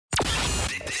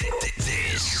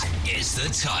This is the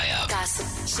tie-up.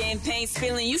 Champagne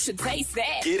spilling, you should taste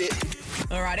that. Get it?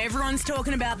 All right, everyone's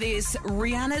talking about this.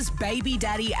 Rihanna's baby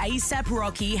daddy, A$AP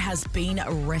Rocky, has been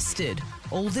arrested.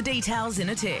 All the details in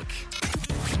a tick.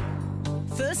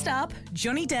 First up,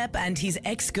 Johnny Depp and his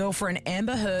ex-girlfriend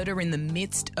Amber Heard are in the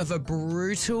midst of a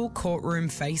brutal courtroom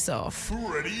face-off.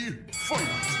 Ready? Fight!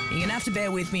 You're going to have to bear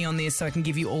with me on this so I can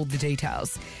give you all the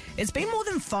details. It's been more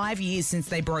than 5 years since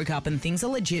they broke up and things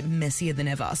are legit messier than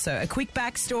ever. So a quick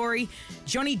backstory.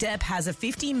 Johnny Depp has a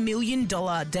 $50 million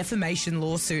defamation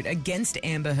lawsuit against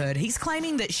Amber Heard. He's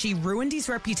claiming that she ruined his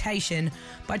reputation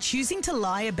by choosing to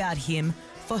lie about him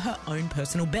for her own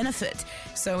personal benefit.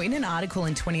 So in an article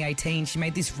in 2018, she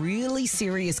made this really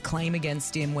serious claim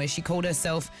against him where she called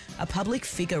herself a public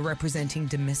figure representing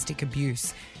domestic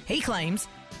abuse. He claims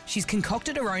she's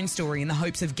concocted her own story in the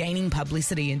hopes of gaining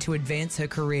publicity and to advance her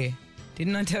career.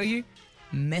 Didn't I tell you?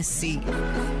 Messy.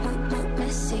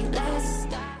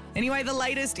 Anyway, the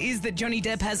latest is that Johnny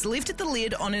Depp has lifted the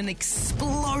lid on an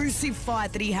explosive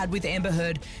fight that he had with Amber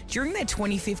Heard during their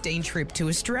 2015 trip to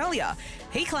Australia.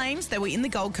 He claims they were in the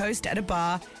Gold Coast at a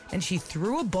bar and she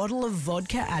threw a bottle of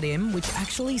vodka at him, which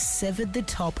actually severed the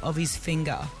top of his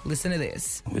finger. Listen to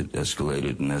this. It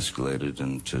escalated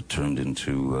and turned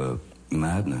into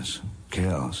madness,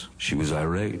 chaos. She was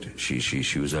irate.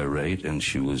 She was irate and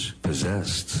she was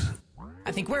possessed.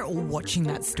 I think we're all watching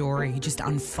that story just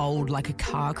unfold like a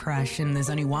car crash, and there's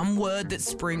only one word that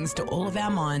springs to all of our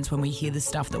minds when we hear the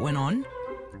stuff that went on.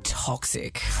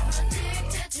 Toxic.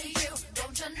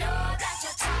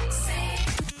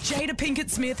 Jada Pinkett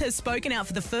Smith has spoken out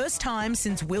for the first time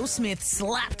since Will Smith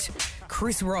slapped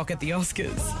Chris Rock at the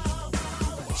Oscars.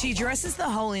 She addresses the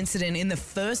whole incident in the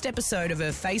first episode of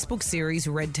her Facebook series,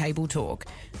 Red Table Talk.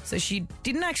 So she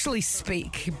didn't actually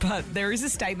speak, but there is a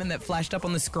statement that flashed up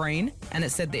on the screen, and it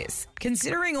said this.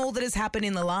 Considering all that has happened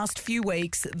in the last few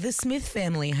weeks, the Smith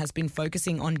family has been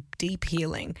focusing on deep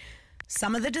healing.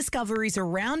 Some of the discoveries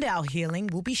around our healing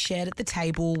will be shared at the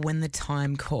table when the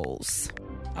time calls.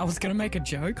 I was going to make a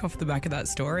joke off the back of that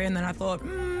story, and then I thought,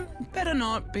 better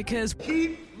not, because...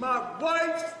 Keep my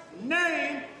wife's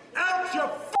name out your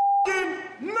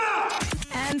f***ing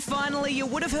mouth! And finally, you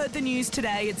would have heard the news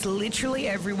today. It's literally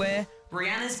everywhere.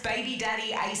 Rihanna's baby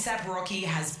daddy, A$AP Rocky,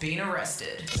 has been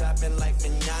arrested.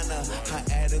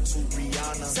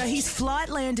 So his flight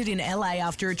landed in LA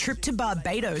after a trip to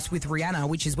Barbados with Rihanna,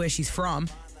 which is where she's from.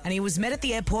 And he was met at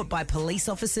the airport by police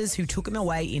officers who took him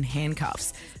away in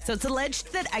handcuffs. So it's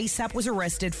alleged that A$AP was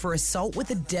arrested for assault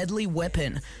with a deadly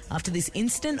weapon after this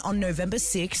incident on November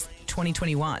 6th,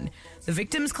 2021. The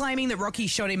victim's claiming that Rocky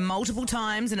shot him multiple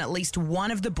times and at least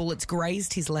one of the bullets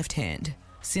grazed his left hand.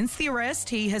 Since the arrest,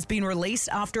 he has been released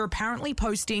after apparently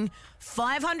posting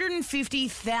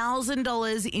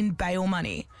 $550,000 in bail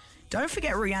money. Don't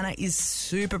forget Rihanna is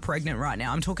super pregnant right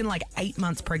now. I'm talking like 8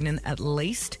 months pregnant at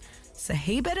least. So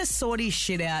he better sort his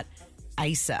shit out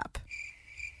ASAP.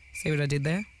 See what I did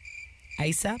there?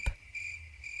 ASAP?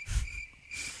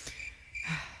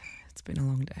 It's been a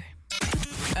long day.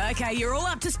 Okay, you're all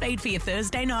up to speed for your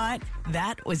Thursday night.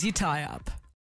 That was your tie-up.